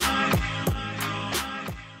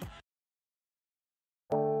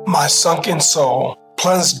My sunken soul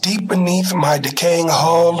plunged deep beneath my decaying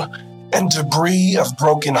hull, and debris of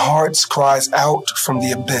broken hearts cries out from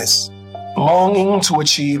the abyss. Longing to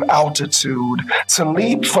achieve altitude, to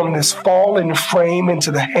leap from this fallen frame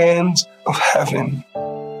into the hands of heaven.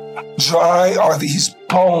 Dry are these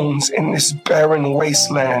bones in this barren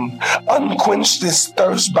wasteland. Unquenched this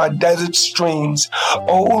thirst by desert streams.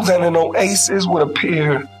 Oh, that an oasis would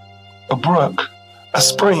appear. A brook, a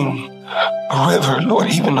spring, a river, Lord,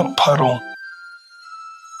 even a puddle.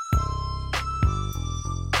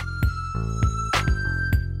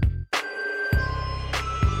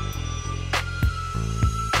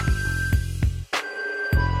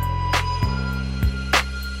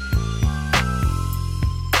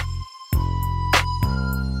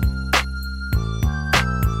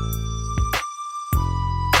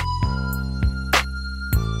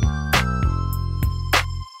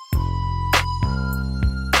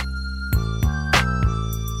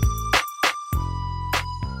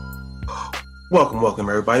 Welcome,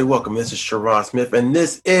 everybody. Welcome. This is Sharon Smith, and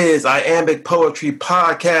this is Iambic Poetry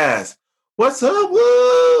Podcast. What's up?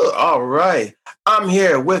 Woo! All right. I'm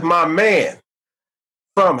here with my man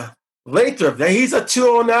from Lathrop. He's a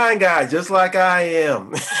 209 guy, just like I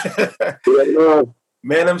am.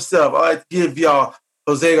 Man himself. I'd like to give y'all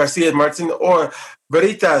Jose Garcia Martin or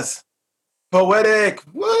Veritas Poetic.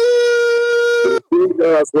 Woo!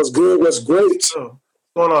 What's good? What's great? What's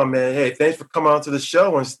going on, man? Hey, thanks for coming on to the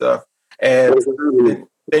show and stuff. And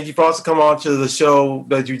thank you for also coming on to the show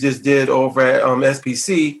that you just did over at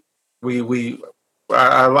SPC.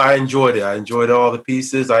 I enjoyed it. I enjoyed all the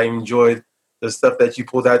pieces. I enjoyed the stuff that you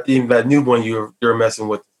pulled out. Even that new one you're messing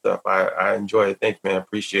with stuff. I enjoyed it. Thank you, man. I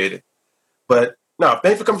appreciate it. But no,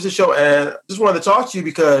 thanks for coming to the show. And just wanted to talk to you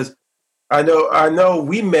because I know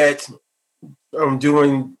we met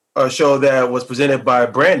doing a show that was presented by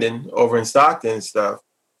Brandon over in Stockton and stuff.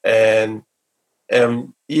 And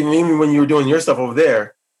even when you were doing your stuff over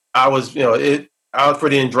there, I was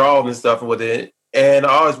pretty enthralled and stuff with it. And I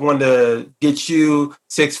always wanted to get you,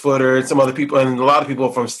 6-footer, and some other people, and a lot of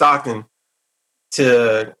people from Stockton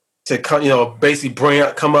to come, basically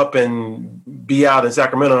come up and be out in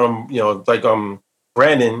Sacramento,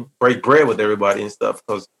 Brandon, break bread with everybody and stuff,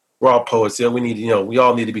 because we're all poets here. We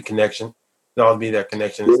all need to be connection. We all need that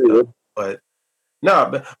connection and stuff.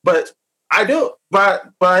 But I do, but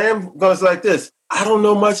I am going to say like this. I don't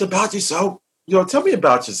know much about you, so tell me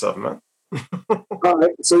about yourself, man. All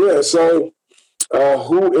right, so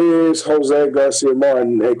who is Jose Garcia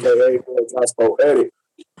Martin, aka Veritas Poetic?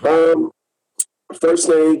 First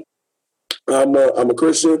thing, I'm a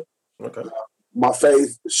Christian. Okay. My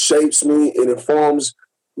faith shapes me. It informs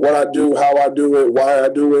what I do, how I do it, why I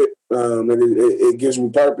do it, and it gives me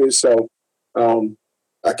purpose. So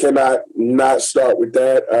I cannot not start with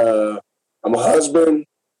that. I'm a husband.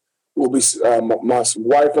 My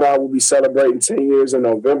wife and I will be celebrating 10 years in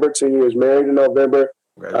November, 10 years married in November.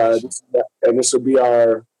 And this will be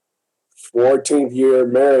our 14th year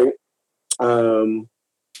married. 14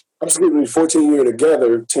 year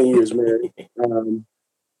together, 10 years married.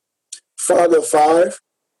 Father of 5.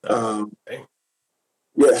 Father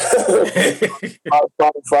of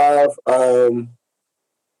 5.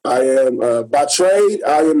 I am, by trade,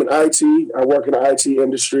 I am in IT. I work in the IT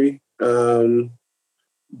industry.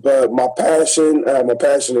 But my passion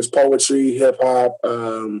is poetry, hip hop.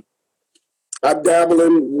 I dabble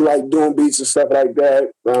in doing beats and stuff like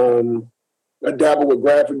that. I dabble with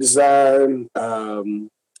graphic design, hand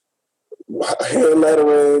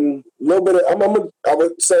lettering, a little bit of. I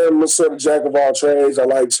would say I'm a sort of jack of all trades. I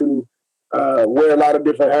like to wear a lot of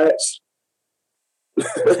different hats.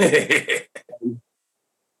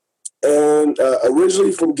 And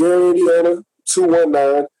originally from Gary, Indiana,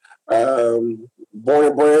 219. Born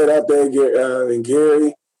and bred out there in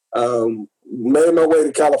Gary. Made my way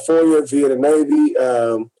to California via the Navy.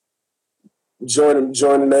 Joined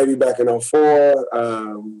the Navy back in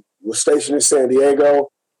 2004. Was stationed in San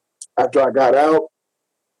Diego after I got out.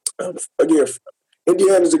 Again,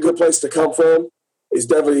 Indiana is a good place to come from. It's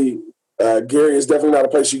definitely Gary is definitely not a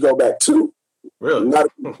place you go back to. Really? Not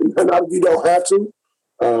if you don't have to.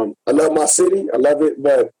 I love my city. I love it,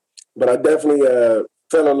 but I definitely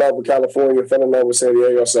fell in love with California, fell in love with San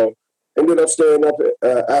Diego. So ended up staying up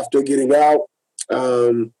after getting out.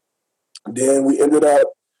 Then we ended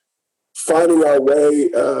up finding our way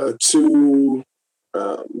to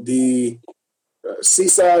the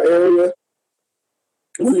seaside area.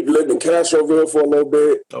 We lived in Castroville for a little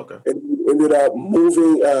bit. Okay. And we ended up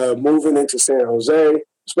moving into San Jose.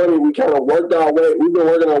 It's funny, we kind of worked our way. We've been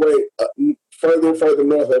working our way further and further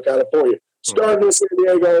north of California. Started in San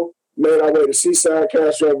Diego, made our way to Seaside,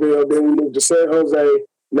 Castroville. Then we moved to San Jose.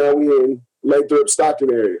 now we in Lathrop,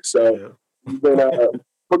 Stockton area. So we've been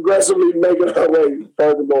progressively making our way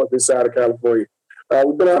further north inside of California.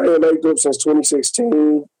 We've been out here in Lathrop since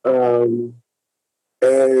 2016.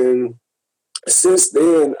 And since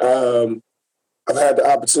then, I've had the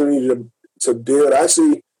opportunity to build. I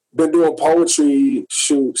actually been doing poetry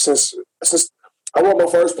since I wrote my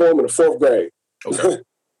first poem in the 4th grade. Okay.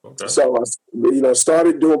 So I,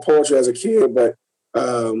 started doing poetry as a kid, but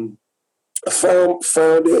found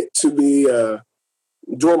it to be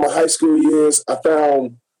during my high school years. I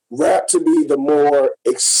found rap to be the more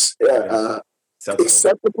acceptable, right?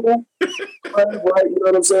 You know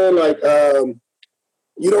what I'm saying? Like,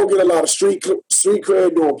 you don't get a lot of street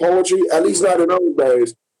cred doing poetry, at least not in those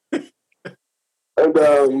days.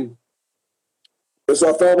 And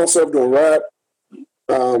so I found myself doing rap.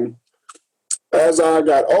 As I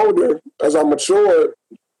got older, as I matured,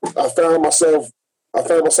 I found myself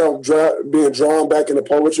being drawn back into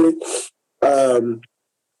poetry.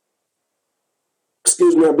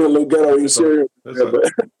 Excuse me, I'm being a little ghetto serious.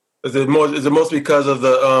 Is it mostly because of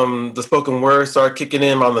the spoken word started kicking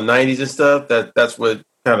in on the 90s and stuff? That's what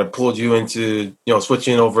kind of pulled you into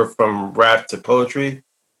switching over from rap to poetry?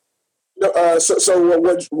 So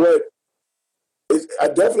what I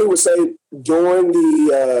definitely would say during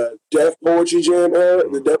the Def Poetry Jam era,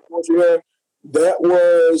 the Def Poetry era, that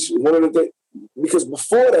was one of the things, because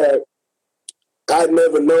before that, I'd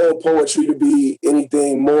never known poetry to be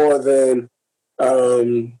anything more than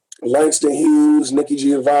Langston Hughes, Nikki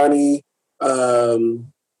Giovanni, Maya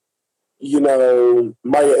Angelou.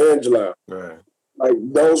 Right. Like,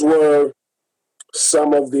 those were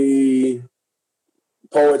some of the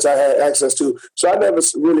poets I had access to. So I never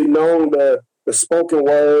really known the spoken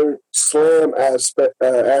word slam aspect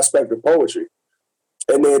of poetry.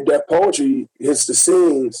 And then Def Poetry hits the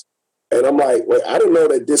scenes, and I'm like, wait, I didn't know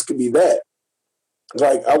that this could be that.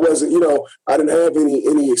 Like, I wasn't, I didn't have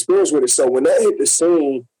any experience with it. So when that hit the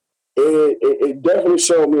scene, it definitely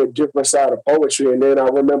showed me a different side of poetry. And then I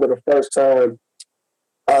remember the first time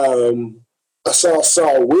I saw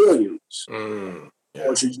Saul Williams,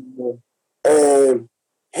 poetry, and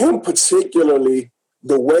him particularly,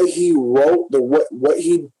 the way he wrote, what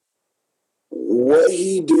he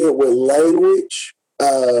did with language.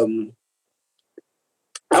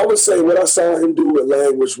 I would say what I saw him do with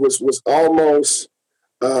language was almost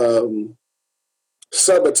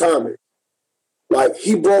subatomic. Like,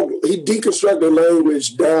 he deconstructed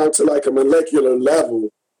language down to like a molecular level,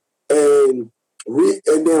 and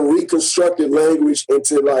then reconstructed language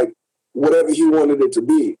into like whatever he wanted it to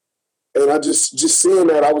be. And I just seeing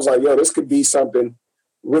that, I was like, yo, this could be something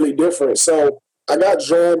really different. So I got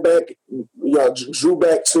drawn back, drew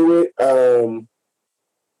back to it.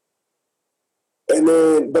 And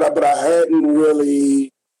then, but I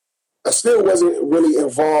still wasn't really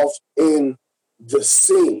involved in the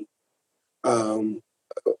scene. I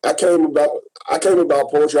came about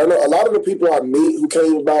poetry. I know a lot of the people I meet who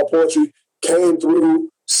came about poetry came through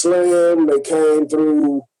slam. They came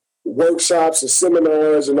through workshops and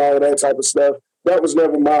seminars and all of that type of stuff. That was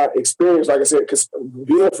never my experience, like I said, because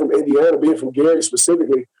being from Indiana, being from Gary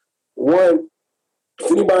specifically, if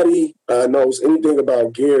anybody knows anything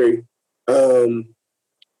about Gary, we're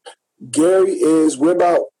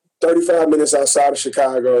about 35 minutes outside of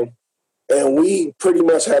Chicago, and we pretty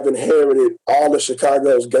much have inherited all of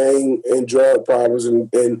Chicago's gang and drug problems and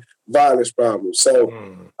violence problems. So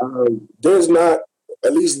there's not,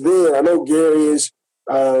 at least then, I know Gary is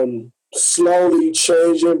slowly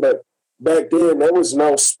changing, but back then there was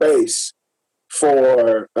no space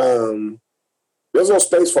for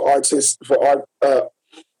artists,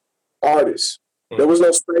 artists. There was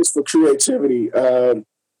no space for creativity.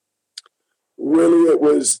 Really, it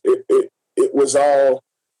was all,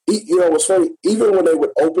 it was funny. Even when they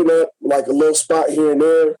would open up like a little spot here and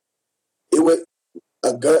there, a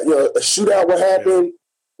shootout would happen,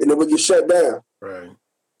 and it would get shut down. Right.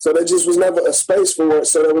 So there just was never a space for it.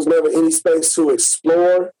 So there was never any space to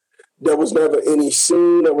explore. There was never any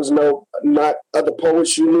scene. There was not other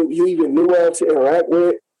poets you even knew of to interact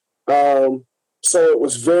with. So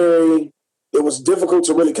it was difficult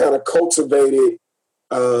to really kind of cultivate it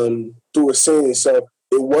through a scene. So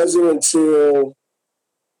it wasn't until,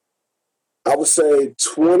 I would say,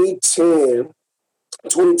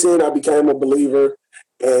 2010, I became a believer,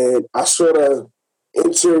 and I sort of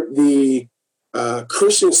entered the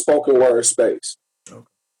Christian spoken word space,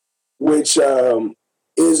 which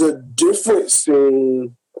is a different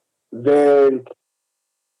scene than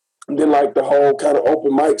like the whole kind of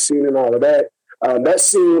open mic scene and all of that. That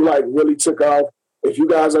scene like really took off. If you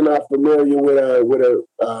guys are not familiar with a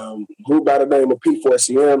group by the name of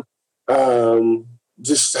P4CM,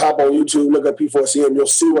 just hop on YouTube, look up P4CM, you'll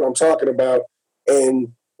see what I'm talking about.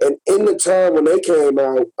 And in the time when they came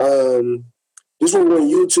out, this was when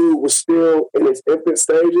YouTube was still in its infant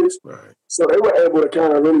stages. Right. So they were able to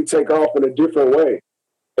kind of really take off in a different way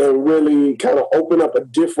and really kind of open up a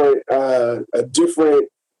different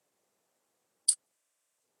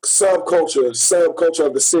subculture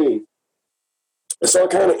of the scene. And so I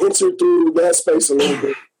kind of entered through that space a little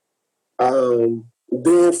bit.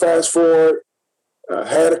 Then fast forward,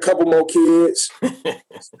 had a couple more kids,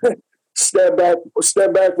 step back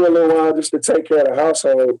for a little while just to take care of the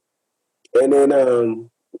household. And then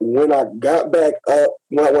when I got back up,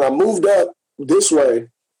 when I moved up this way,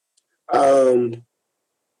 I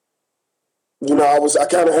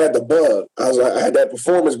kind of had the bug. I had that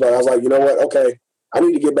performance bug. I was like, you know what? Okay, I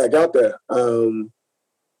need to get back out there. And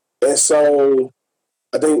so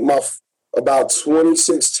I think about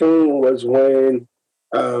 2016 was when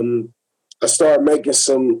I started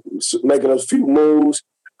making a few moves,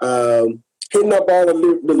 hitting up all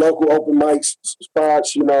the local open mic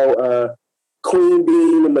spots, Queen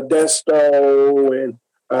Bean and Modesto and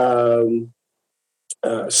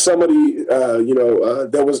some of the,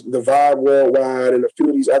 there was the Vibe Worldwide and a few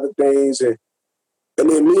of these other things. And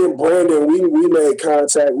then me and Brandon, we made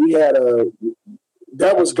contact. We had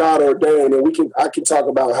that was God ordained, and I can talk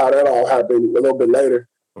about how that all happened a little bit later.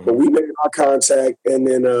 Mm-hmm. But we made our contact, and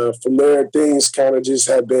then from there, things kind of just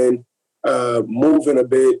have been moving a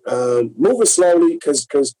bit, moving slowly because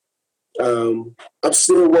I'm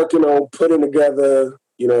still working on putting together,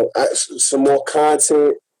 some more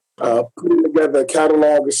content, putting together a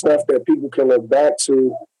catalog of stuff that people can look back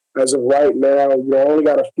to. As of right now, I only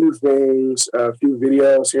got a few things, a few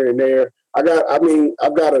videos here and there. I've got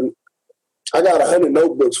 100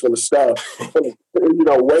 notebooks full of stuff,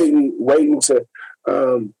 waiting to.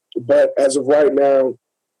 But as of right now,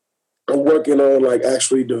 I'm working on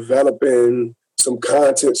actually developing some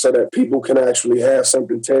content so that people can actually have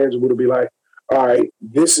something tangible to be like, all right,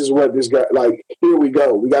 this is what this guy, here we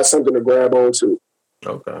go. We got something to grab onto.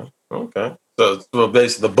 Okay. So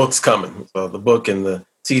basically the book's coming. So the book and the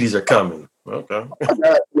CDs are coming. Okay.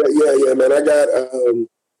 Yeah, man. I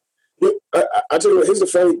tell you what, here's the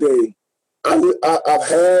funny thing. I've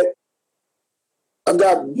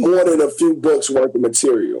got more than a few books worth of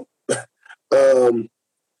material.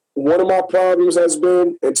 One of my problems has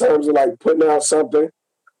been in terms of putting out something.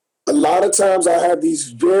 A lot of times I have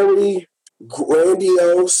these very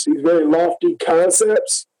grandiose, these very lofty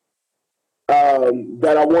concepts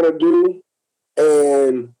that I want to do,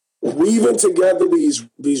 and weaving together these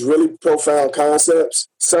really profound concepts.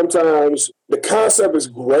 Sometimes the concept is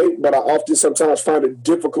great, but I often sometimes find it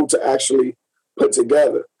difficult to actually put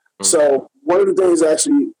together. Mm-hmm. So one of the things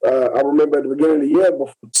actually I remember at the beginning of the year,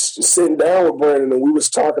 sitting down with Brandon, and we was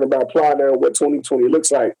talking about plotting out what 2020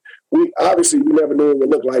 looks like. We never knew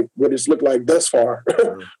what it's looked like thus far.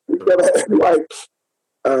 We never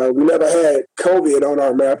had COVID on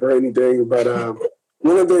our map or anything. But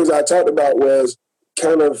one of the things I talked about was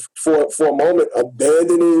kind of for a moment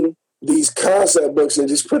abandoning these concept books and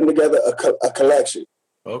just putting together a collection.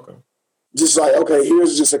 Okay. Just okay,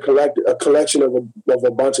 here's just a collection of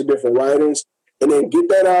a bunch of different writings, and then get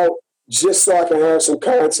that out just so I can have some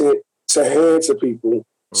content to hand to people,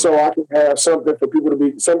 mm-hmm. so I can have something for people to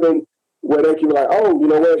be something where they can be like, oh, you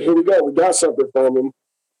know what, here we go, we got something from them.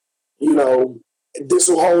 This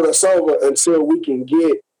will hold us over until we can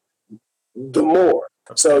get the more.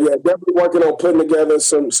 So yeah, definitely working on putting together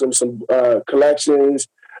some collections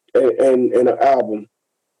and an album.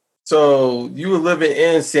 So you were living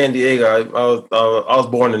in San Diego. I was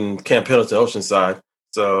born in Camp Pendleton, Oceanside.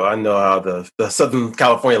 So I know how the Southern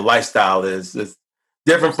California lifestyle is. It's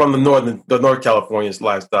different from the North California's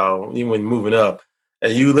lifestyle, even when moving up.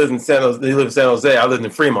 And you live in San Jose. I lived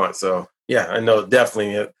in Fremont. So yeah, I know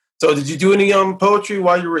definitely. So did you do any poetry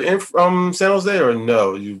while you were in San Jose, or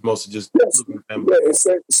no? You mostly just when I was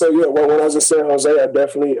in San Jose, I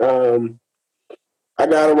definitely I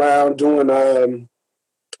got around doing the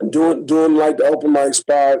open mic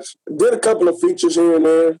spots. Did a couple of features here and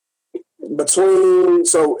there. In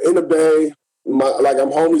the Bay,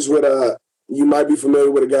 I'm homies with you might be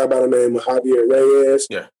familiar with a guy by the name of Javier Reyes.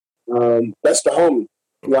 Yeah. That's the homie.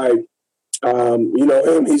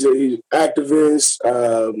 Him, he's activist,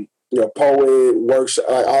 poet, workshop,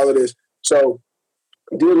 all of this. So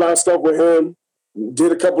did a lot of stuff with him.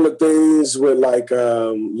 Did a couple of things with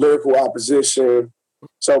lyrical opposition.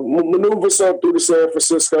 So maneuvered some through the San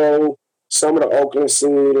Francisco, some of the Oakland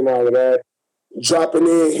scene and all of that. Dropping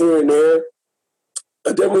in here and there.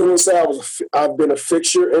 I definitely wouldn't say I've been a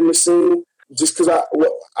fixture in the scene, just because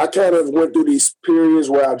I kind of went through these periods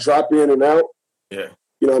where I drop in and out. Yeah.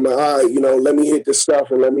 You know, I'm like, all right, you know, let me hit this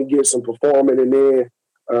stuff and let me get some performing. And then,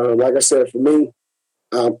 like I said, for me,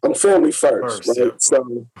 I'm family first, right? Yeah.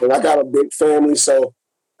 So, and I got a big family. So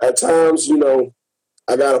at times, you know,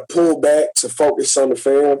 I got to pull back to focus on the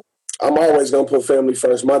fam. I'm always going to put family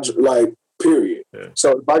first, period. Yeah.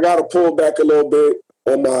 So if I got to pull back a little bit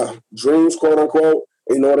on my dreams, quote unquote,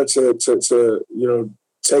 in order to you know,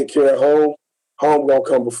 take care of home going to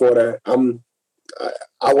come before that.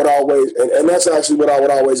 I would always, and that's actually what I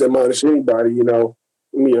would always admonish anybody, you know,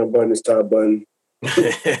 let me unbutton this top button.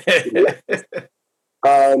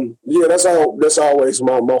 Yeah, that's always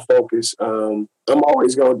my focus. I'm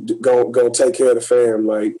always gonna take care of the fam.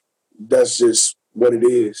 Like, that's just what it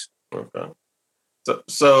is. Okay.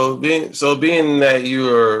 So being that you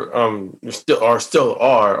are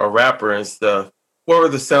a rapper and stuff, what were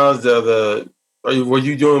the sounds of were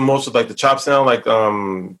you doing most of like the chop sound, like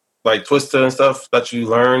Twista and stuff that you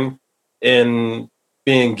learned in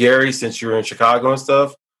being Gary since you were in Chicago and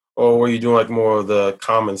stuff? Or were you doing like more of the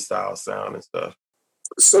common style sound and stuff?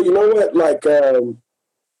 So you know what? Like,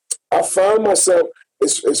 I found myself.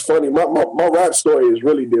 It's funny. My rap story is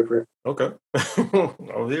really different. Okay,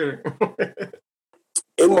 I'm here.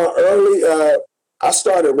 In my early, I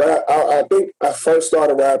started rap. I think I first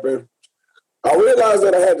started rapping. I realized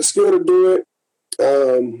that I had the skill to do it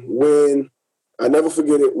when, I never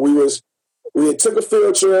forget it. We had took a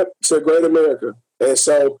field trip to Great America, and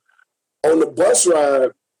so on the bus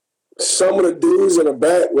ride, some of the dudes in the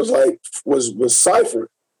back was ciphering.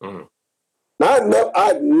 Mm-hmm.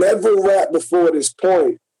 I'd never rapped before this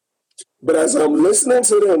point, but as I'm listening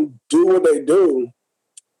to them do what they do,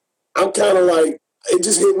 I'm kind of like, it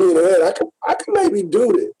just hit me in the head. I can maybe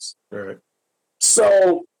do this. Right.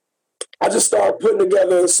 So I just started putting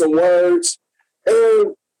together some words,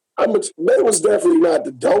 and they was definitely not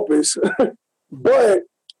the dopest, but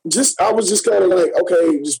I was just kind of like,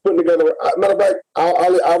 okay, just putting together. Matter of fact,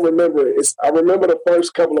 I remember it. I remember the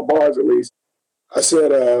first couple of bars at least. I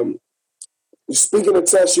said, "You speaking a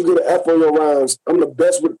test, you get an F on your rhymes. I'm the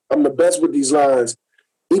best with these lines.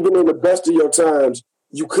 Even in the best of your times,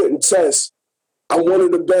 you couldn't test. I'm one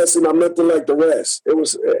of the best, and I'm nothing like the rest." It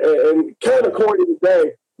was and kind of corny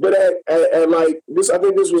today, but at like this, I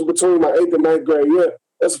think this was between my 8th and 9th grade. Yeah,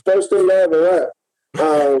 that's the first thing I ever rapped.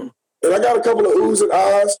 And I got a couple of oohs and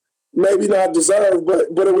ahs, maybe not deserved,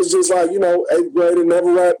 but it was just like, you know, 8th grade and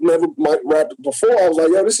never rapped before. I was like,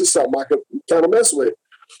 yo, this is something I could kind of mess with.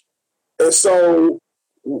 And so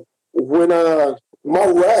when my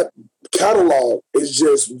rap catalog is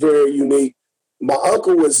just very unique. My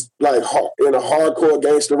uncle was like in a hardcore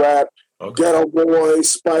gangster rap, okay. Ghetto Boy,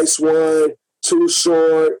 Spice One, Too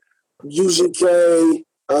Short, UGK,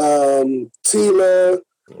 Tila,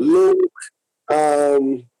 Luke,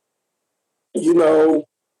 you know,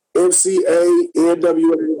 MCA,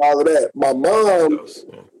 NWA, all of that. My mom,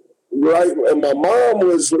 right, and my mom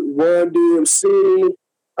was Run DMC,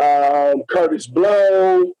 Curtis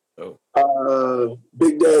Blow,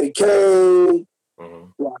 Big Daddy Kane,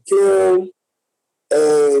 Rakim.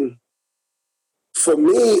 And for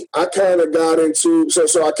me, I kind of got into, so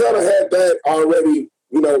I kind of had that already,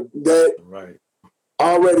 you know, that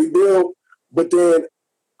already built. But then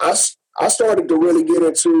I started to really get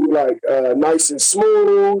into like Nice and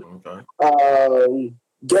Smooth,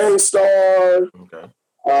 Gangstar,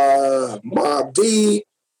 Mobb Deep,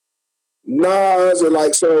 Nas, and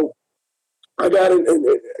like, so I got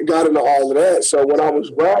into all of that. So when I was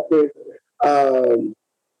rapping,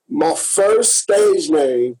 my first stage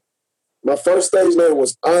name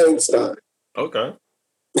was Einstein. Okay.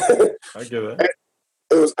 I get it.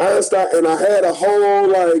 It was Einstein, and I had a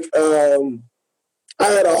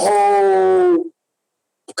whole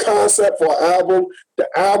concept for an album. The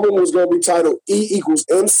album was going to be titled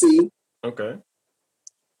E=MC. Okay.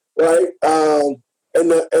 Right?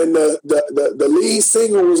 And the lead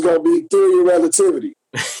single was going to be Theory of Relativity.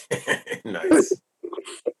 Nice.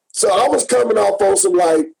 So I was coming off on some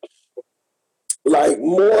like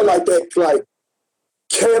more like that, like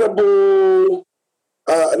cannabis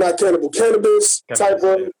type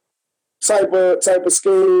of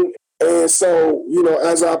scheme. And so, you know,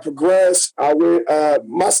 as I progressed, I went.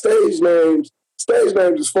 My stage names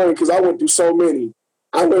is funny because I went through so many.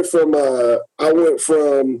 I went from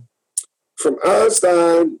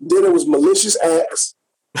Einstein. Then it was Malicious Acts.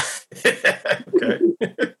 Okay.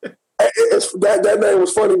 That name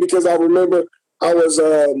was funny because I remember I was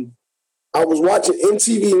watching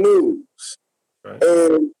MTV News,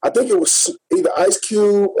 and I think it was either Ice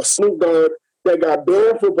Cube or Snoop Dogg that got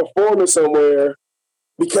banned for performing somewhere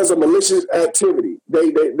because of malicious activity. They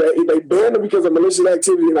banned him because of malicious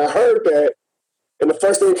activity, and I heard that, and the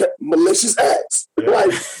first thing malicious acts.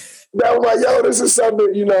 Like that was like, yo, this is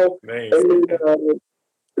something, you know. Man.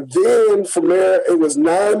 And then from there, it was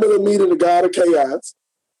 9mm, the God of Chaos.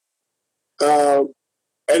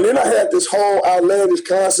 And then I had this whole outlandish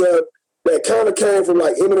concept that kind of came from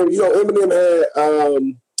like Eminem. You know,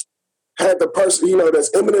 Eminem had the person, you know, that's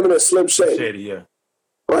Eminem and Slim Shady. Shady, yeah.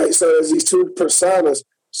 Right? So there's these two personas.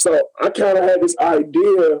 So I kind of had this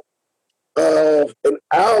idea of an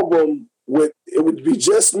album it would be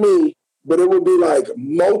just me, but it would be like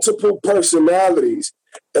multiple personalities.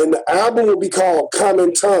 And the album would be called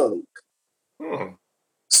Common Tongue.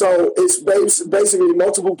 So it's basically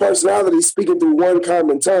multiple personalities speaking through one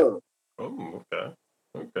common tongue. Oh, okay.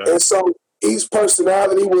 And so each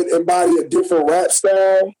personality would embody a different rap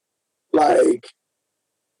style, like,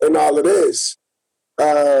 and all of this.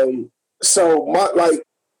 So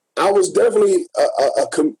I was definitely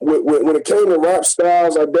when it came to rap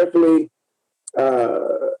styles, I definitely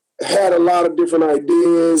had a lot of different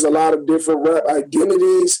ideas, a lot of different rap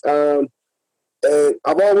identities, and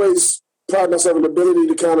I've always pride myself in the ability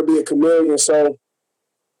to kind of be a chameleon. So,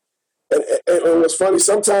 and what's funny,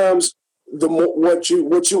 sometimes what you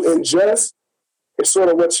ingest is sort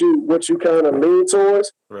of what you kind of lean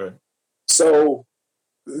towards. Right. So,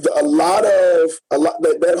 a lot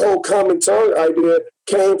that whole common tongue idea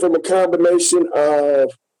came from a combination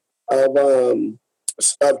of Eminem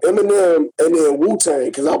and then Wu-Tang,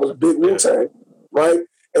 because I was a big Wu-Tang, right?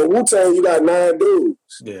 And Wu-Tang, you got 9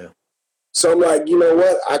 dudes. Yeah. So I'm like, you know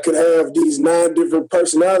what? I could have these 9 different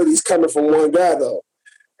personalities coming from one guy, though.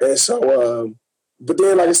 And so, but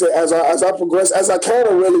then, like I said, as I progressed, as I kind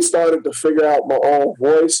of really started to figure out my own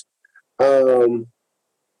voice,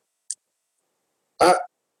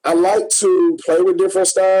 I like to play with different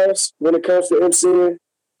styles when it comes to MCing.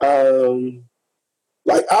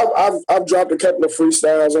 Like I've dropped a couple of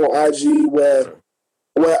freestyles on IG where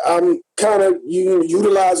I'm kind of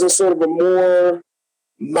utilizing sort of a more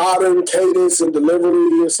modern cadence and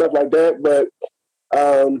delivery and stuff like that. But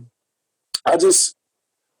I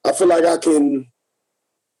feel like I can.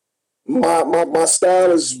 My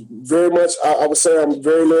style is very much. I would say I'm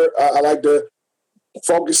very. I like to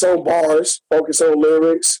focus on bars, focus on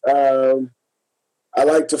lyrics. I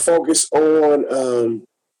like to focus on.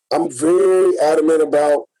 I'm very adamant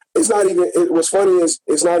about. It's not even. What's funny is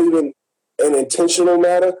it's not even an intentional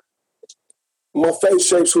matter. My face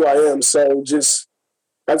shapes who I am. So just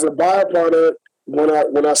as a byproduct,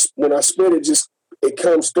 when I spit it, it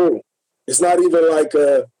comes through. It's not even like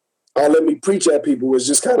let me preach at people. It's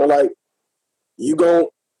just kind of like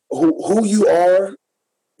who you are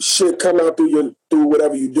should come out through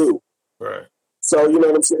whatever you do. Right. So you know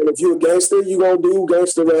what I'm saying. If you're a gangster, you gonna do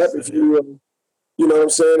gangster rap. If you you know what I'm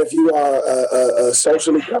saying. If you are a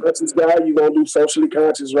socially conscious guy, you gonna do socially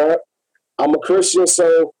conscious rap. I'm a Christian,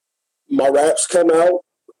 so my raps come out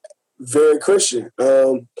very Christian.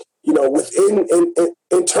 You know,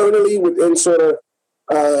 internally within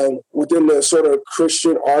the sort of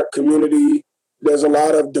Christian art community, there's a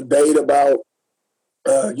lot of debate about,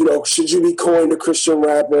 you know, should you be coined a Christian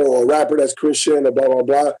rapper or a rapper that's Christian or blah blah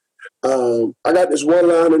blah. I got this one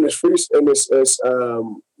line in this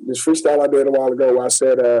freestyle I did a while ago where I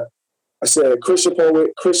said Christian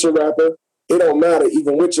poet, Christian rapper. It don't matter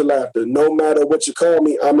even with your laughter. No matter what you call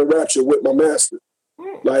me, I'm in rapture with my master.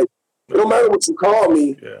 Like it don't matter what you call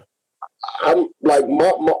me. Yeah. I'm like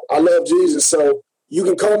I love Jesus, so you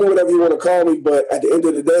can call me whatever you want to call me, but at the end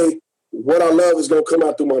of the day, what I love is going to come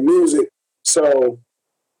out through my music. So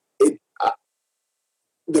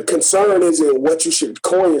the concern isn't what you should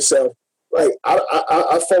coin yourself. Like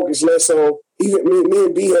I focus less on. Even me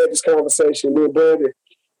and B had this conversation. Me and Brandon.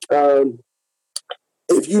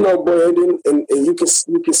 If you know Brandon, and you can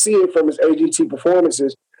see it from his AGT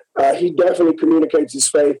performances, he definitely communicates his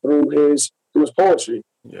faith through his poetry.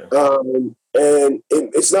 Yeah. And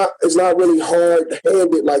it's not really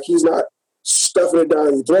hard-handed, like he's not stuffing it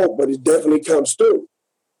down your throat, but it definitely comes through,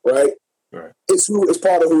 right? Right. It's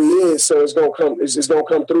part of who he is, so it's gonna come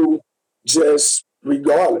through just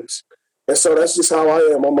regardless. And so that's just how I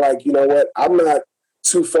am. I'm like, you know what? I'm not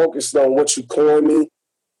too focused on what you coin me.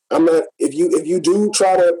 I'm not. If you do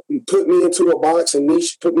try to put me into a box and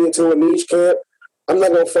put me into a niche camp, I'm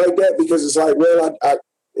not gonna fight that because it's like, well,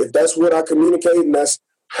 if that's what I communicate and that's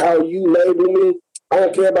how you label me, I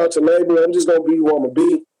don't care about your label. I'm just gonna be who I'm gonna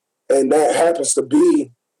be, and that happens to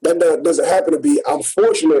be. That doesn't happen to be. I'm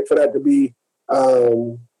fortunate for that to be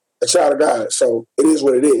a child of God. So it is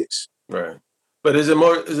what it is. Right. But is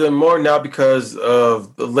it more now because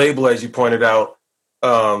of the label, as you pointed out?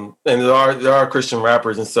 And there are Christian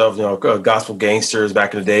rappers and stuff, you know, gospel gangsters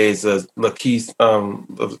back in the days. Lakeith,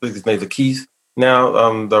 his name Lakeith.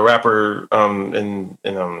 now. The rapper in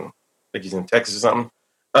I think he's in Texas or something.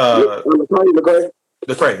 Lecrae,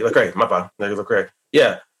 my bad, Lecrae.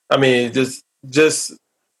 Yeah, I mean, just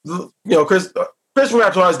Chris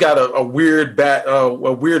rap's always got a weird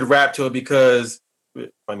rap to it because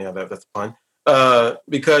funny how that's a pun.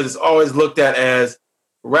 Because it's always looked at as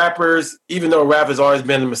rappers, even though rap has always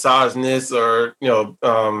been a misogynist or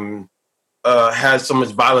has so much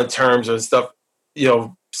violent terms and stuff.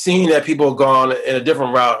 Seeing that people have gone in a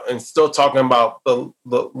different route and still talking about the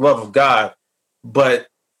love of God, but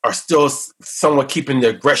are still somewhat keeping the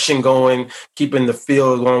aggression going, keeping the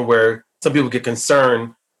feel going, where some people get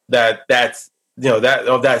concerned that's genre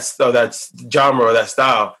or that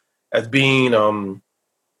style as being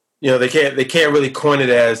they can't really coin it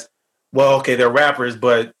as, well, okay, they're rappers,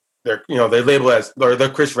 but they're they label as, or they're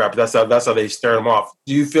Christian rappers. That's how they start them off.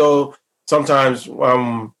 Do you feel sometimes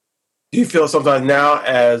now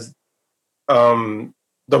as the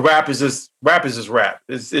rap is just rap?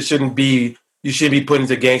 It shouldn't be, you shouldn't be put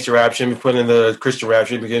into gangster rap, shouldn't be put into Christian rap,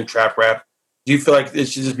 shouldn't be getting trap rap. Do you feel like it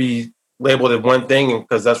should just be labeled as one thing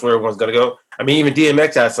because that's where everyone's gonna go? I mean, even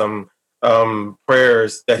DMX has some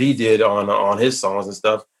prayers that he did on his songs and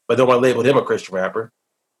stuff, but no one labeled him a Christian rapper.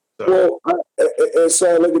 So. Well,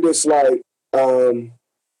 so look at this. Like, I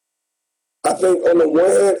think on the one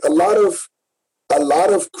hand, a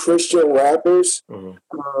lot of Christian rappers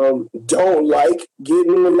don't like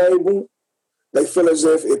getting the label. They feel as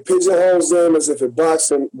if it pigeonholes them, as if it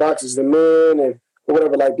boxes them in, and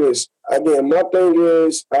whatever like this. Again, my thing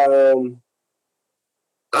is, I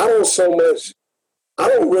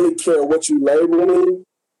don't really care what you label me.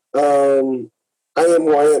 I am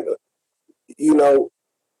who I am.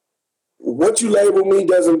 What you label me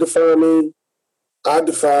doesn't define me. I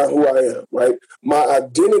define who I am, right? My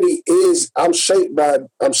identity is, I'm shaped by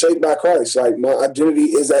Christ. Like, my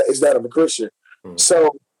identity is that of a Christian. Mm-hmm.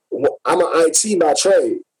 So I'm an IT by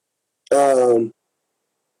trade. And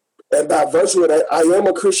by virtue of that, I am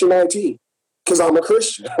a Christian IT because I'm a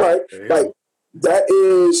Christian, right? Like, that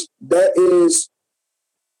is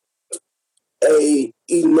a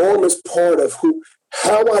enormous part of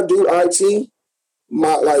how I do IT.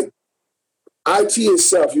 IT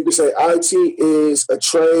itself, you could say IT is a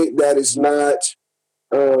trade that is not,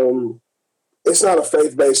 it's not a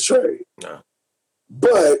faith-based trade. No.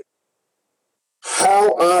 But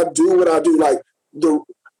how I do what I do,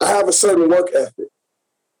 I have a certain work ethic.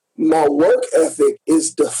 My work ethic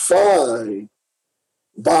is defined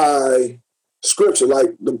by Scripture.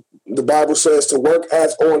 Like the Bible says, to work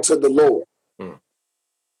as unto the Lord.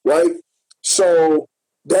 Right? So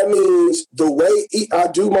that means the way I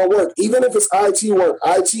do my work, even if it's IT work,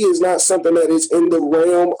 IT is not something that is in the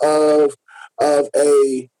realm of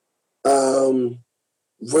a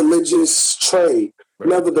religious trade. Right.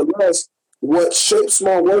 Nevertheless, what shapes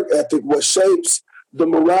my work ethic, what shapes the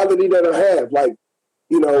morality that I have,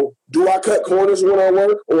 do I cut corners when I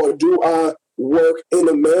work, or do I work in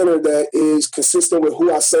a manner that is consistent with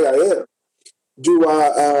who I say I am? Do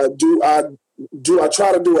I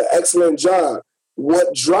try to do an excellent job?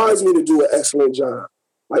 What drives me to do an excellent job?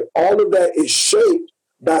 Like, all of that is shaped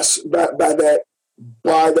by that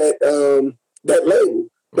label.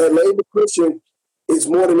 That label Christian is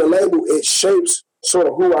more than a label. It shapes sort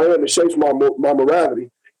of who I am. It shapes my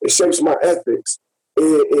morality. It shapes my ethics.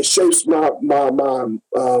 It shapes my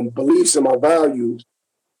beliefs and my values.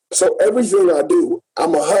 So everything I do,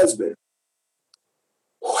 I'm a husband.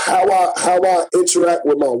 How I interact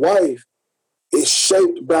with my wife is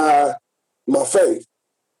shaped by my faith.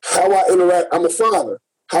 How I interact, I'm a father.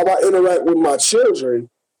 How I interact with my children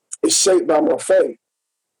is shaped by my faith.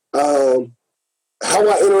 How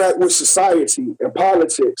I interact with society and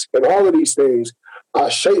politics and all of these things are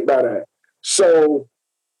shaped by that. So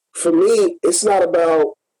for me, it's not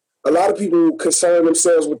about, a lot of people concern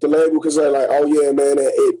themselves with the label because they're like, oh yeah, man,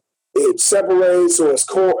 it separates, or it's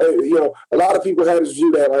corny. A lot of people have this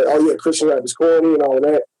view that, like, oh yeah, Christian rap is corny and all of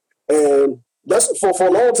that. And that's for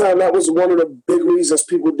a long time, that was one of the big reasons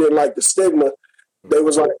people didn't like the stigma. They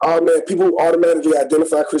was like, oh man, people automatically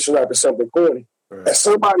identify Christian rap as something corny. Right. As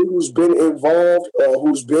somebody who's been involved,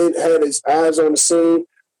 had his eyes on the scene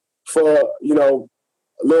for, a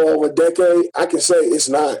little over a decade, I can say it's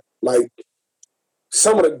not. Like,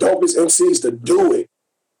 some of the dopest MCs to do it,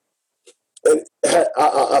 and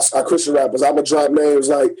are Christian rappers. I'm going to drop names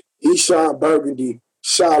like Eshon Burgundy,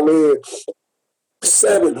 Shaolin,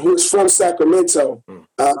 Seven, who's from Sacramento,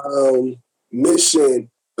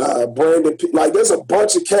 Mission, Brandon. Like, there's a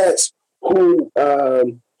bunch of cats who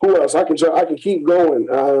else? I can keep going.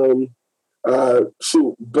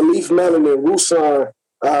 Belief Melanin, Rusan.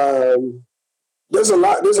 there's a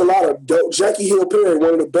lot of dope. Jackie Hill Perry,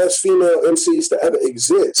 one of the best female MCs to ever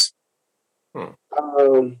exist.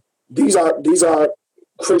 These are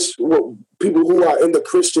people who are in the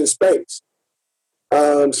Christian space.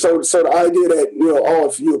 So the idea that,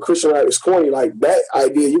 if you're a Christian right is corny, like that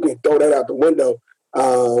idea, you can throw that out the window.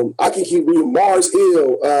 I can keep reading Mars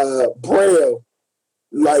Hill, Braille,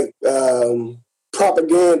 like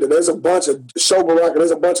Propaganda. There's a bunch of Show Baraka.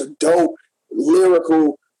 There's a bunch of dope,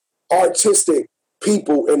 lyrical, artistic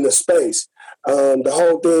people in the space. The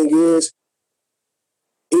whole thing is,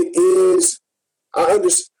 I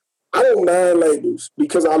don't mind labels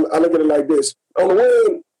because I look at it like this. On the one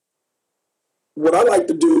hand, what I like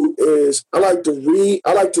to do is I like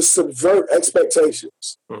to subvert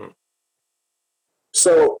expectations. Mm-hmm.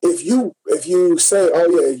 So if you say, oh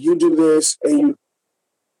yeah, you do this, and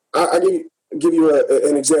I give you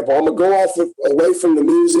an example. I'm gonna go away from the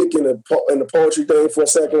music and the poetry thing for a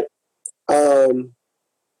second. I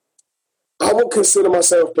would consider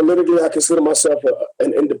myself politically. I consider myself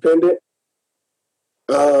an independent.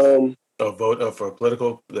 Vote for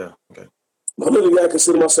political. Yeah. Okay. Politically, I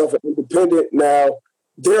consider myself an independent. Now,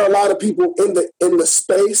 there are a lot of people in the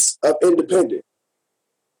space of independent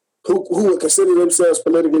who would consider themselves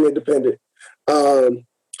politically independent.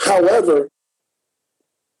 However,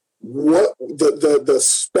 what the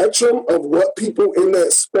spectrum of what people in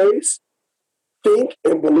that space think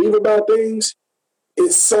and believe about things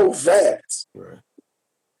is so vast. Right.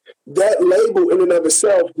 That label in and of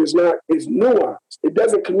itself is nuanced. It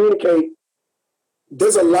doesn't communicate.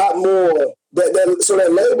 There's a lot more so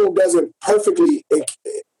that label doesn't perfectly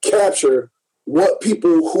capture what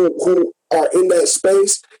people who are in that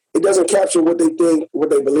space. It doesn't capture what they think, what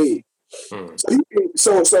they believe.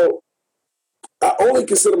 So I only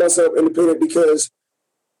consider myself independent because,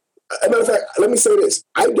 as a matter of fact, let me say this: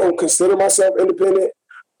 I don't consider myself independent.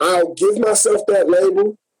 I'll give myself that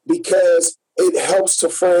label because it helps to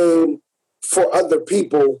frame for other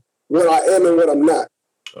people what I am and what I'm not.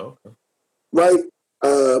 Okay. Right?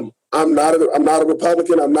 I'm not a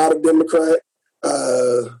Republican. I'm not a Democrat.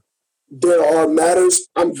 There are matters.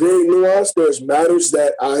 I'm very nuanced. There's matters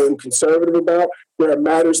that I am conservative about. There are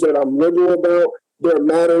matters that I'm liberal about. There are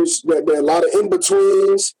matters that there are a lot of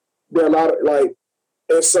in-betweens. There are a lot of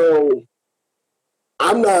and so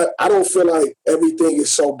I don't feel like everything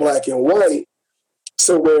is so black and white.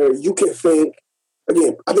 So where you can think,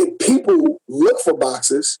 again, I think people look for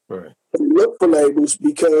boxes, right, look for labels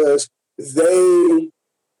because in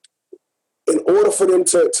order for them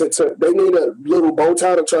to they need a little bow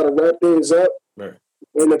tie to try to wrap things up, right,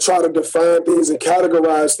 and to try to define things and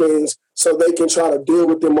categorize things so they can try to deal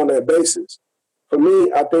with them on that basis. For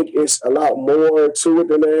me, I think it's a lot more to it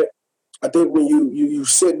than that. I think when you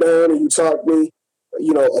sit down and you talk to me,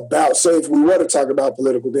 about, say, if we were to talk about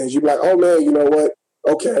political things, you'd be like, oh man, you know what?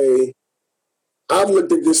 Okay, I've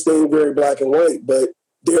looked at this thing very black and white, but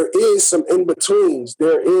there is some in-betweens.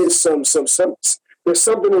 There is some there's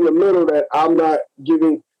something in the middle that I'm not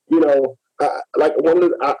giving, I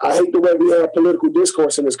hate the way we have political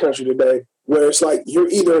discourse in this country today, where it's like you're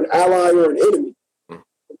either an ally or an enemy.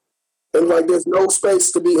 And there's no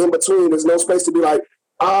space to be in between. There's no space to be like,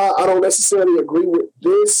 I don't necessarily agree with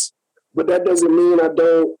this, but that doesn't mean I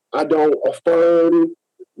don't affirm,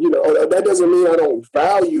 that doesn't mean I don't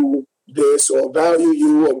value this or value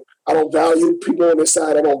you, or I don't value people on this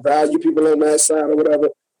side, I don't value people on that side or whatever.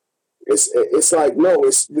 It's like, no,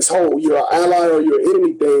 it's this whole you're an ally or you're an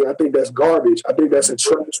enemy thing. I think that's garbage. I think that's a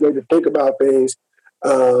trash way to think about things.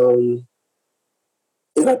 And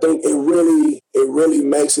I think it really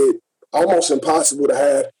makes it almost impossible to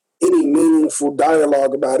have any meaningful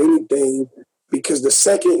dialogue about anything, because the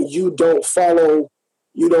second you don't fall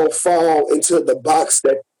into the box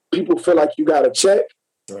that people feel like you got to check,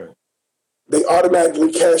 right, they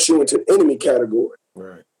automatically cast you into the enemy category.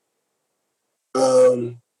 Right.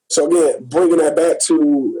 So again, bringing that back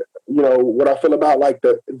to what I feel about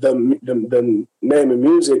the name of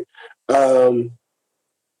music. On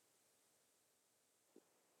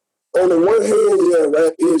the one hand, yeah,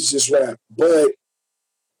 rap is just rap, but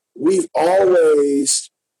we've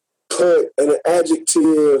always put an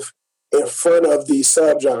adjective in front of the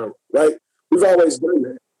subgenre, right? We've always done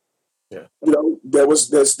that. Yeah. There was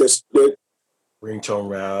this ringtone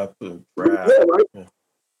rap, rap. Yeah, right? Yeah.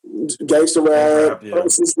 Gangster rap,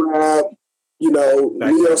 racist rap,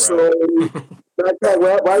 neo soul, backpack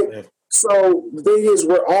rap, right? Yeah. So the thing is,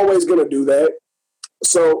 we're always going to do that.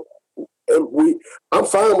 So I'm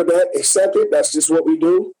fine with that. Accept it. That's just what we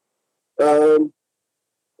do. There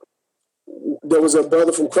was a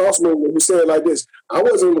brother from Crossman who said it like this: I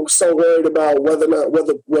wasn't so worried about whether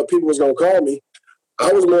what people was going to call me.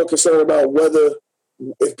 I was more concerned about whether,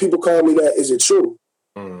 if people call me that, is it true?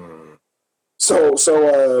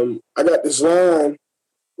 So I got this line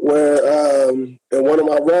where in one of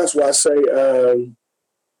my raps where I say, and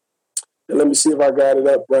let me see if I got it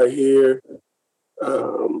up right here.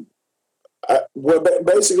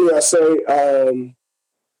 Basically I say,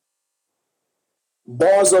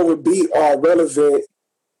 bars over beat are relevant.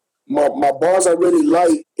 My bars are really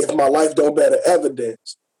light if my life don't bear the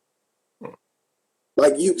evidence.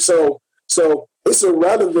 Like you, so it's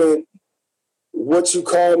irrelevant what you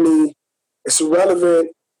call me. It's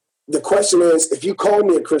irrelevant. The question is, if you call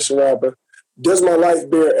me a Christian rapper, does my life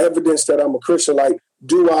bear evidence that I'm a Christian? Like,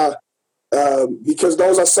 do I? Because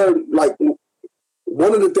those are certain. Like,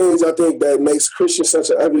 one of the things I think that makes Christian such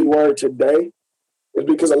an ugly word today is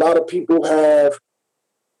because a lot of people have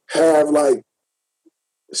like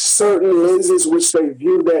certain lenses which they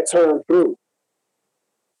view that term through.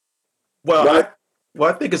 Well, right?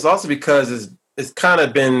 I think it's also because it's kind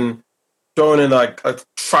of been thrown in like a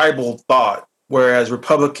tribal thought, whereas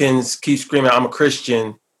Republicans keep screaming, "I'm a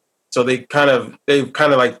Christian," so they've kind of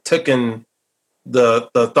like taken the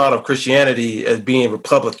thought of Christianity as being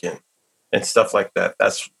Republican and stuff like that.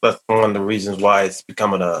 That's one of the reasons why it's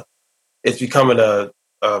becoming a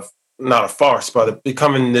not a farce, but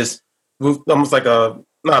becoming this almost like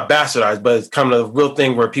not bastardized, but it's kind of a real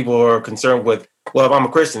thing where people are concerned with, well, if I'm a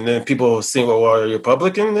Christian, then people see, well, are you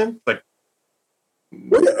Republican then? Like,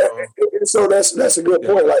 so that's a good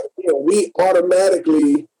point. Like, we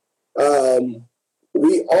automatically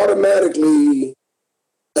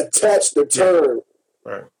attach the term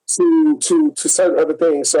to certain other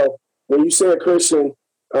things. So when you say a Christian,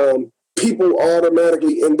 people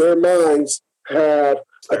automatically in their minds have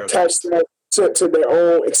attached that to their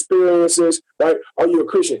own experiences, right? Are you a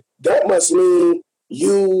Christian? That must mean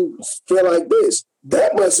you feel like this.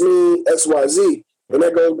 That must mean XYZ. And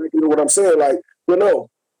that goes back to what I'm saying. Like, no,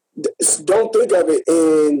 don't think of it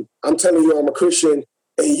in, I'm telling you I'm a Christian,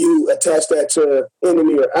 and you attach that to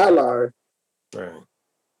enemy or ally. Right.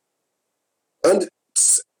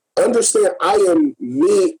 Understand, I am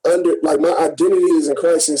me my identity is in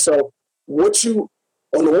Christ. And so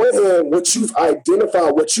on the one hand, what you've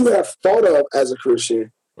identified, what you have thought of as a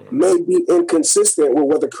Christian may be inconsistent with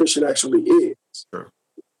what the Christian actually is. Sure.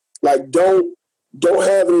 Like, don't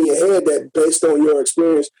have it in your head that based on your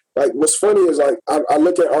experience. Like, what's funny is, like, I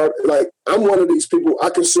look at art, like, I'm one of these people, I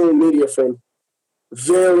consume media from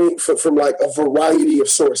like a variety of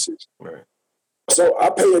sources. Right. So I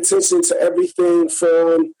pay attention to everything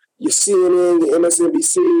from your CNN, your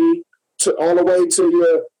MSNBC, to all the way to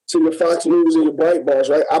your Fox News and your Breitbart,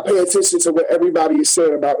 right? I pay attention to what everybody is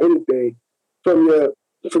saying about anything, from your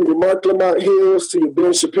Mark Lamont Hills to your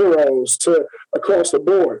Ben Shapiro's to across the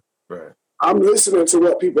board. Right. I'm listening to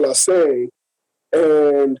what people are saying,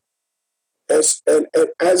 and as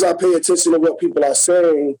I pay attention to what people are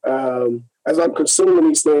saying, as I'm consuming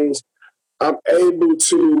these things, I'm able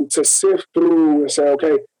to sift through and say,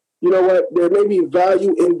 okay, you know what? There may be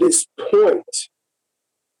value in this point.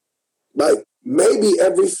 Like, maybe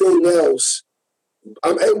everything else,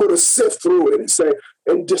 I'm able to sift through it and say,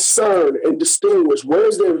 and discern and distinguish,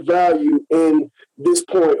 where's there value in this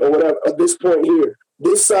point or whatever, or this point here.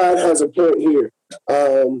 This side has a point here.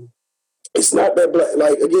 It's not that black.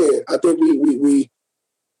 Like, again, I think we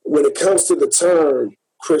when it comes to the term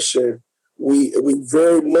Christian, we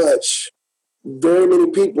very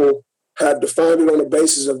many people have defined it on the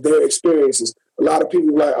basis of their experiences. A lot of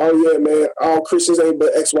people are like, oh yeah, man, all Christians ain't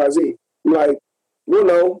but XYZ. I'm like, well,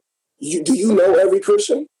 no. Do you know every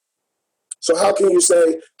Christian? So how can in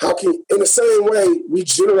the same way, we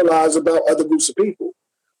generalize about other groups of people.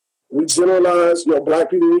 We generalize, black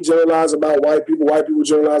people, we generalize about white people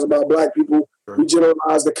generalize about black people. Sure. We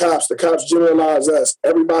generalize the cops generalize us.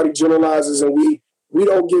 Everybody generalizes, and we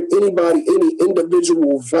don't give anybody any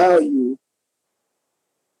individual value.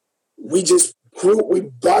 We just we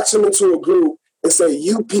box them into a group and say,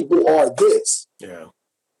 you people are this. Yeah.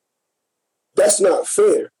 That's not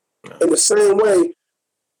fair. No. In the same way,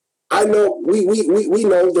 I know we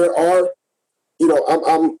know there are,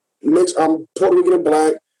 I'm mixed, I'm Puerto Rican and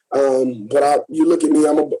black, but you look at me,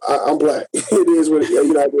 I'm black. It is what it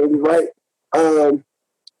is, right?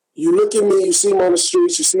 You look at me, you see me on the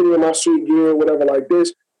streets, you see me in my street gear, whatever like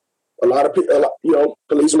this. A lot of people,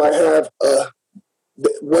 police might have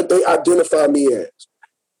what they identify me as,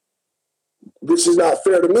 which is not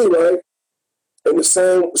fair to me, right? And the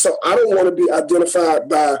same, so I don't want to be identified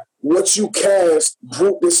by what you cast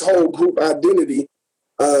this whole group identity.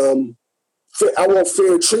 I want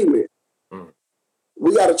fair treatment.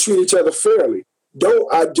 We got to treat each other fairly.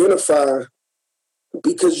 Don't identify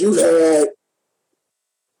because you had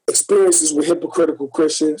experiences with hypocritical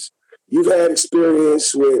Christians. You've had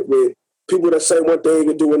experience with people that say one thing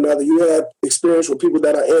and do another. You have experience with people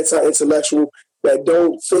that are anti-intellectual, that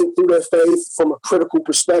don't think through their faith from a critical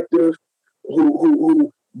perspective,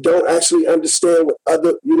 who don't actually understand what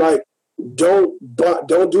other, you like, don't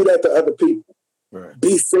do that to other people. Right.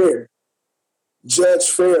 Be fair. Judge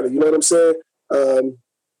fairly. You know what I'm saying?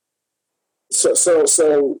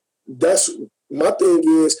 So that's my thing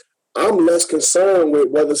is, I'm less concerned with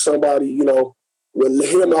whether somebody, you know, will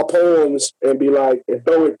hear my poems and be like, and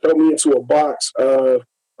throw me into a box of,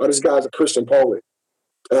 oh, this guy's a Christian poet.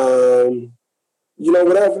 You know,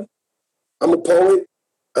 whatever. I'm a poet.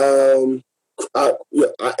 I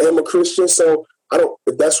am a Christian, so I don't.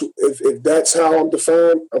 If that's how I'm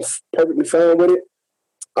defined, I'm perfectly fine with it.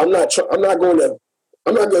 I'm not going to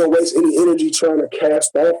waste any energy trying to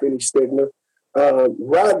cast off any stigma.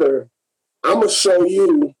 Rather, I'm gonna show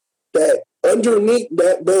you that underneath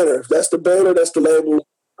that banner, if that's the banner, that's the label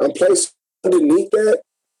I'm placed underneath that,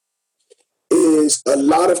 is a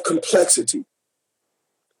lot of complexity.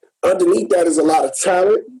 Underneath that is a lot of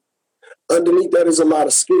talent. Underneath that is a lot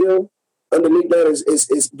of skill. Underneath that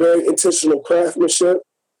is very intentional craftsmanship.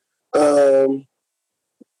 And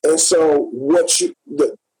so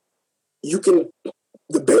the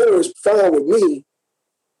banner is fine with me.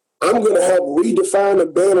 I'm going to help redefine the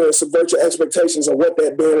banner and subvert your expectations of what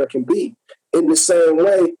that banner can be. In the same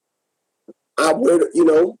way,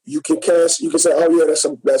 you can say, oh yeah,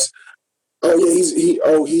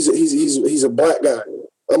 he's a black guy.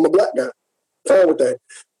 I'm a black guy. Fine with that.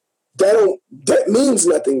 That means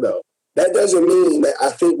nothing though. That doesn't mean that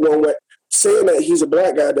I think one way. Saying that he's a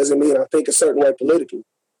black guy doesn't mean I think a certain way politically.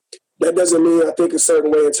 That doesn't mean I think a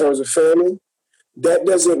certain way in terms of family. That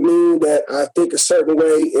doesn't mean that I think a certain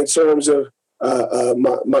way in terms of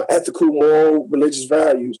my ethical, moral, religious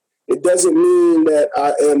values. It doesn't mean that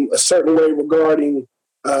I am a certain way regarding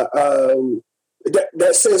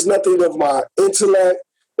that says nothing of my intellect.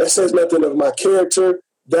 That says nothing of my character.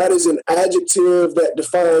 That is an adjective that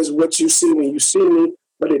defines what you see when you see me,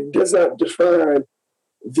 but it does not define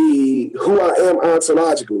who I am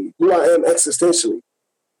ontologically, who I am existentially.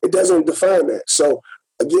 It doesn't define that. So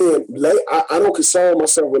again, I don't concern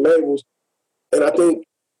myself with labels, and I think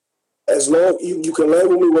as long you can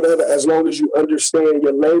label me whatever, as long as you understand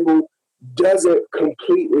your label doesn't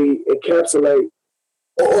completely encapsulate.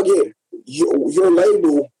 Or again, your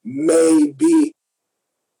label maybe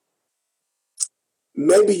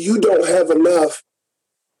you don't have enough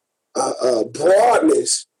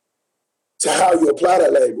broadness to how you apply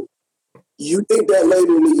that label. You think that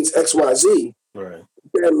label means X, Y, Z. Right.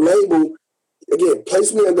 That label, again,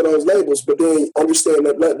 place me under those labels, but then understand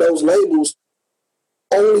that those labels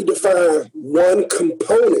only define one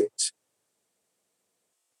component.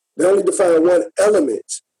 They only define one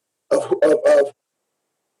element of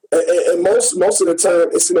and most of the time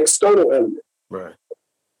it's an external element. Right.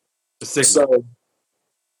 The signal.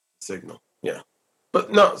 Signal. Yeah.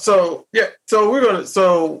 But no, so I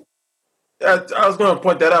was going to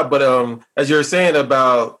point that out, but as you're saying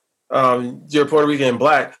about you're Puerto Rican and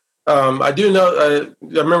black, I do know. I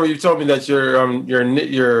remember you told me that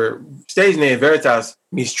your stage name Veritas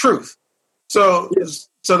means truth. So yes.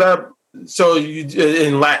 So you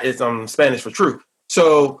in Latin it's Spanish for truth.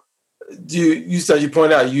 So you said, you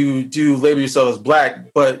pointed out you do label yourself as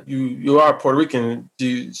black, but you are Puerto Rican.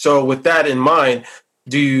 So with that in mind,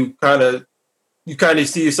 do you kind of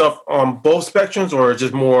see yourself on both spectrums, or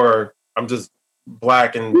just more? I'm just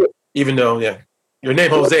black, and even though your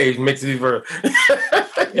name Jose makes it even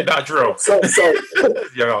you're not true. So to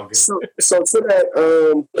that,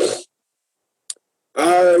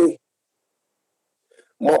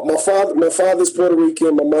 my father's Puerto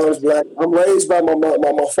Rican, my mom's black. I'm raised by my mom.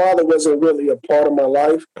 My father wasn't really a part of my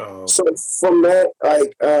life. Oh. So from that,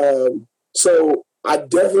 so I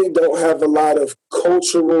definitely don't have a lot of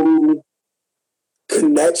cultural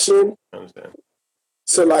connection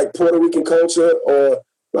to like Puerto Rican culture, or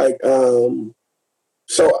like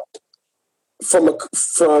so from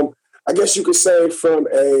I guess you could say from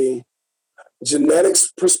a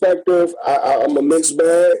genetics perspective, I'm a mixed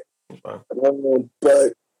bag.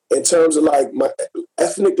 But in terms of like my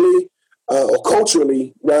ethnically or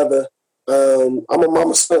culturally rather, I'm a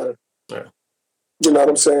mama's son. Yeah. You know what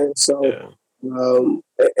I'm saying? So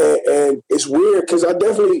and it's weird because I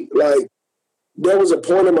definitely like there was a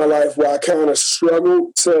point in my life where I kind of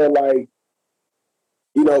struggled to like,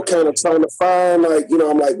 kind of trying to find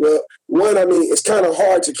I'm like, well, one, I mean, it's kind of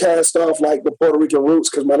hard to cast off like the Puerto Rican roots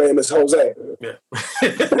because my name is Jose. Yeah. You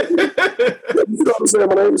know what I'm saying?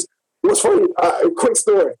 My name is. What's funny? Quick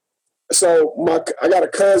story. So I got a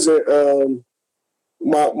cousin.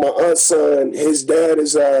 my aunt's son, his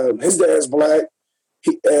dad's black,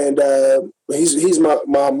 he's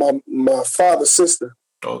my father's sister.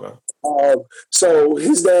 Okay. So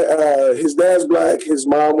his dad's black. His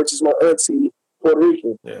mom, which is my auntie, Puerto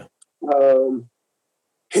Rican. Yeah.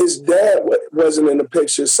 His dad wasn't in the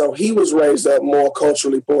picture, so he was raised up more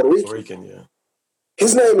culturally Puerto Rican. Puerto Rican, yeah.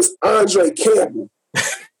 His name is Andre Campbell.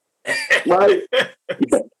 Right?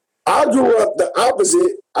 I grew up the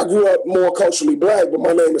opposite. I grew up more culturally black, but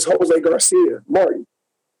my name is Jose Garcia Martin.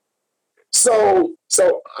 So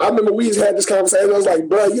I remember we had this conversation. I was like,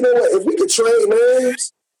 bro, you know what? If we could trade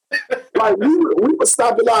names, like we would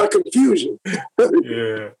stop a lot of confusion.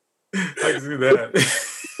 Yeah, I can see that.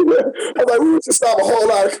 I was like, we would just stop a whole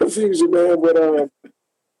lot of confusion, man.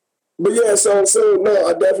 But yeah, so no,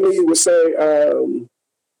 I definitely would say,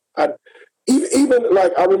 even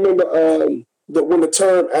like I remember when the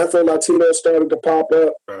term Afro Latino started to pop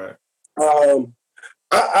up. Right.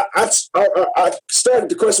 I started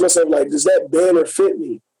to question myself, like, does that banner fit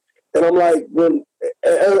me? And I'm like,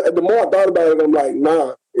 the more I thought about it, I'm like,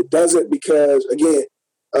 nah, it doesn't, because again,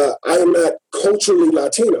 I am not culturally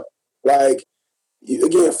Latino. Like,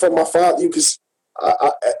 again, from my father,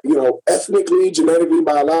 ethnically, genetically,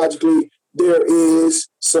 biologically, there is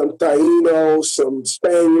some Taino, some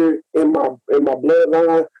Spaniard in my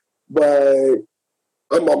bloodline, but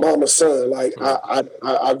I'm my mama's son. Like,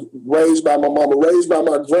 I raised by my mama, raised by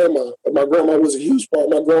my grandma. My grandma was a huge part.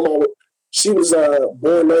 My grandma, she was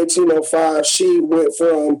born 1905. She went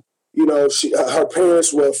from, her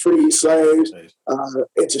parents were freed slaves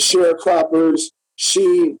into sharecroppers.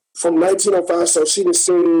 She, from 1905, so she was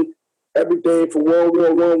seen everything from World War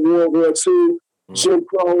I, World War II, Jim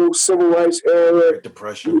Crow, Civil Rights era. Great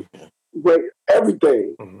Depression.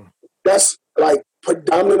 Everything. Mm-hmm. That's like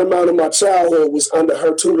predominant amount of my childhood was under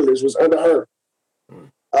her tutelage, was under her.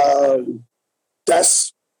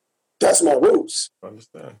 That's my roots. I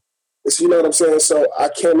understand. You know what I'm saying? So I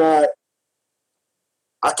can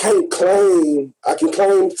claim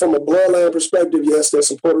from a bloodline perspective, yes, there's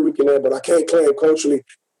some Puerto Rican there, but I can't claim culturally.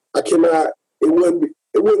 I cannot, it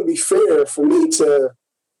wouldn't be fair for me to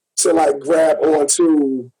like grab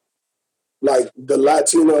onto like the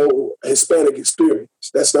Latino Hispanic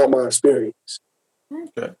experience. That's not my experience.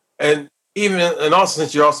 Okay. And also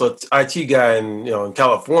since you're also an IT guy in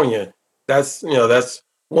California, that's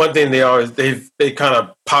one thing they kind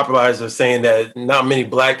of popularized of saying that not many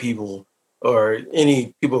Black people or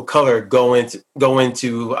any people of color go into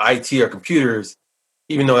IT or computers,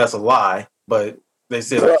 even though that's a lie. But they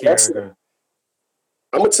say like here.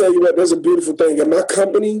 I'm gonna tell you what. There's a beautiful thing in my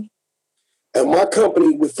company.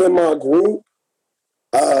 Within my group,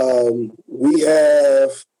 we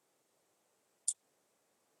have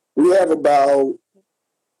about.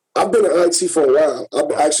 I've been in IT for a while.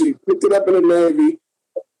 I've actually picked it up in the Navy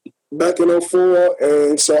back in 2004,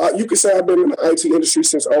 and so you could say I've been in the IT industry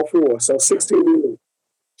since 2004, so 16 years.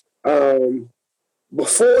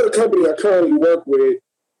 Before the company I currently work with,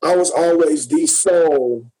 I was always the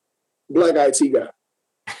sole Black IT guy.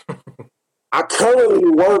 I currently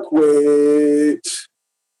work with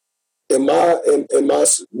in my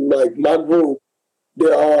group.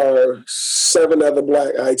 There are 7 other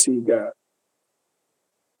Black IT guys,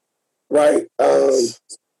 right?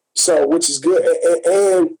 So which is good,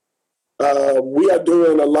 and we are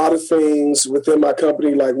doing a lot of things within my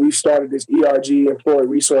company. Like we started this ERG, Employee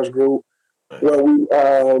Resource Group, where we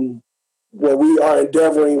are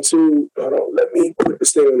endeavoring to. Let me put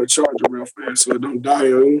this thing on the charger real fast so it don't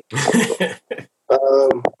die on you.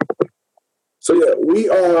 So yeah, we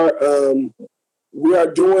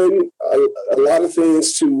are doing a lot of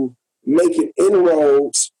things to make it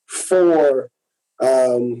inroads for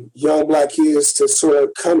young Black kids to sort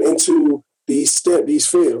of come into these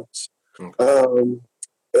fields. In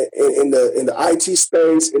the IT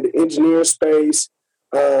space, in the engineering space,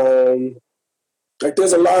 like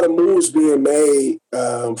there's a lot of moves being made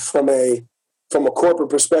from a corporate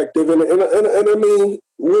perspective, and I mean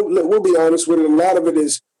we'll be honest with it. A lot of it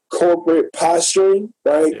is corporate posturing,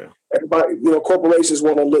 right? Yeah. Everybody, corporations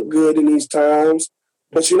want to look good in these times,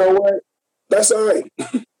 but you know what? That's all right.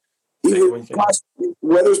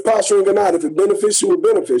 Whether it's posturing or not, if it benefits you, it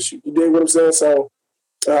benefits you. You dig what I'm saying? So,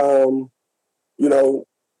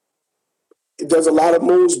 there's a lot of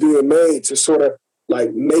moves being made to sort of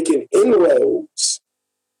like making inroads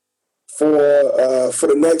for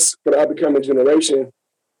the upcoming generation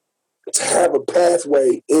to have a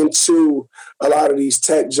pathway into a lot of these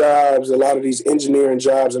tech jobs, a lot of these engineering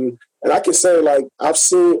jobs, and I can say like I've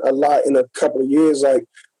seen a lot in a couple of years. Like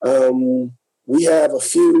we have a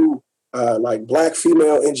few like Black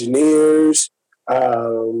female engineers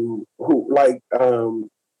who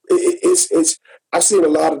it's I've seen a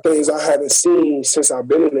lot of things I haven't seen since I've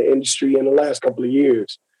been in the industry in the last couple of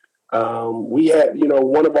years. We had,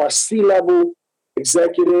 one of our C-level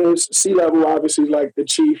executives, C-level obviously like the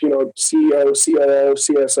chief, CEO, COO,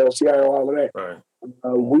 CSO, CIO, all of that. Right.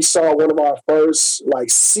 We saw one of our first like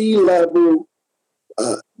C-level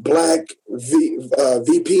black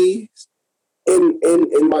VPs in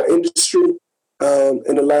my industry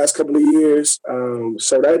in the last couple of years.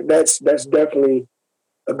 So that's definitely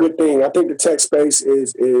a good thing. I think the tech space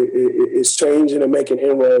is changing and making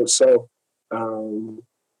inroads. So, and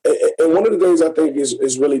one of the things I think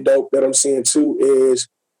is really dope that I'm seeing too is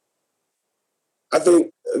I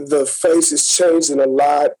think the face is changing a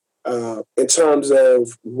lot in terms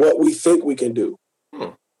of what we think we can do.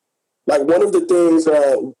 Like one of the things,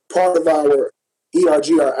 part of our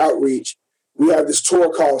ERG, our outreach, we have this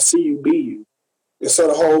tour called CUBU. And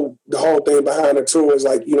so the whole thing behind the tour is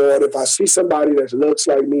like, if I see somebody that looks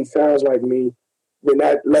like me, sounds like me, then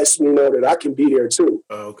that lets me know that I can be there too.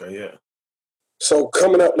 Oh, okay, yeah. So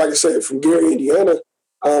coming up, like I said, from Gary, Indiana,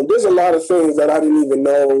 there's a lot of things that I didn't even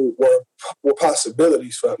know were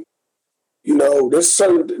possibilities for me. There's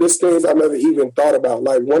things I never even thought about.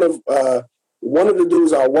 Like one of the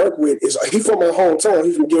dudes I work with he's from my hometown.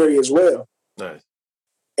 He's from Gary as well. Nice.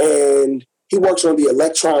 And he works on the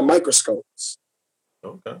electron microscopes.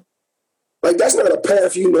 Okay. Like that's not a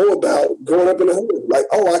path you know about growing up in the hood. Like,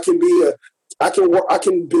 oh, I can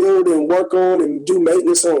build and work on and do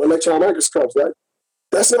maintenance on electron microscopes. Right?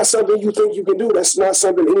 That's not something you think you can do. That's not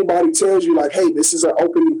something anybody tells you. Like, hey, this is an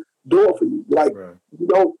open door for you. Like, you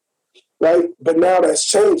don't. Right? But now that's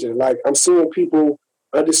changing. Like I'm seeing people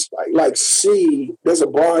see there's a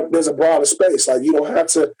broader space. Like you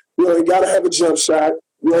ain't gotta have a jump shot.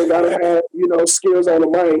 You ain't gotta have skills on the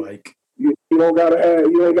mic. You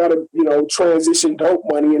ain't gotta transition dope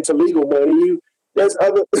money into legal money. There's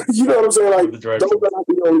other you know what I'm saying? Like those are not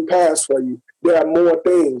the only paths for you. There are more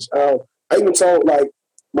things. I even told like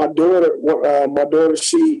my daughter,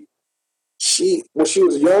 she when she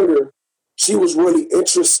was younger, she was really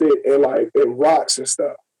interested in rocks and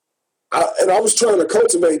stuff. I was trying to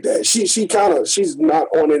cultivate that. She's not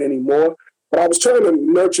on it anymore, but I was trying to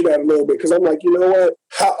nurture that a little bit because I'm like, you know what?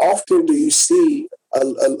 How often do you see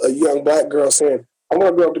a young black girl saying, "I want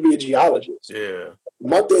to grow up to be a geologist"? Yeah.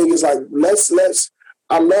 My thing is like,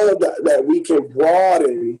 I love that we can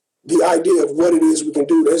broaden the idea of what it is we can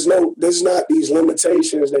do. There's not these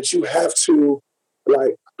limitations that you have to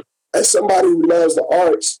like. As somebody who loves the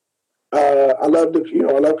arts, I love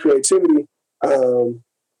creativity.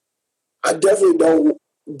 I definitely don't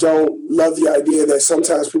love the idea that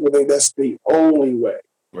sometimes people think that's the only way.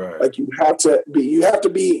 Right. Like you have to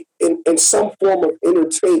be in some form of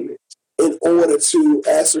entertainment in order to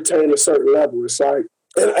ascertain a certain level. It's like,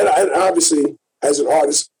 and obviously as an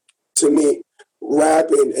artist, to me,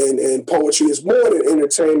 rap and poetry is more than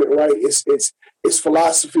entertainment, right? It's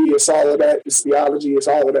philosophy, it's all of that, it's theology, it's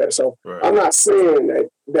all of that. So I'm not saying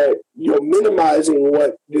that you're minimizing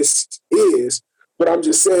what this is, but I'm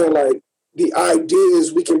just saying like the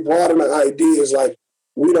ideas, we can broaden the ideas. Like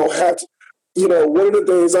we don't have to, one of the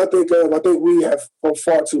things I think we have for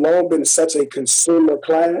far too long been such a consumer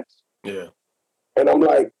class. Yeah. And I'm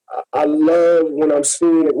like, I love when I'm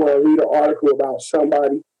seeing it, when I read an article about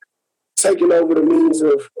somebody taking over the means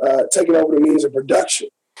of production.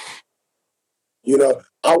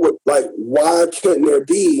 I would like, why couldn't there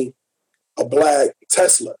be a black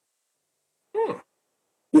Tesla?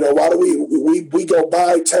 Why do we go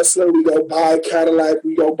buy Tesla, we go buy Cadillac,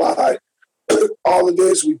 we go buy all of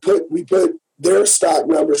this, we put their stock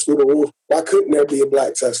numbers through the roof. Why couldn't there be a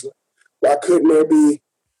black Tesla? Why couldn't there be,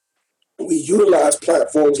 we utilize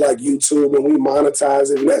platforms like YouTube and we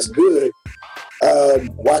monetize it and that's good.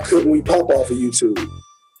 Why couldn't we pop off of YouTube?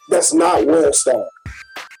 That's not WorldStar.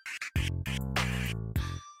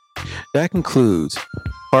 That concludes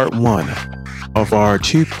part 1 of our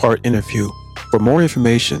 2-part interview. For more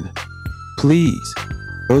information, please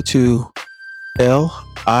go to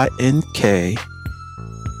linktr.ee/iambiczine.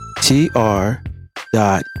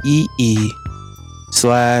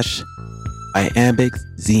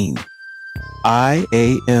 IAMBICZINE.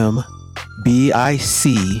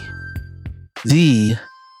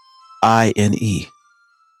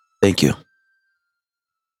 Thank you.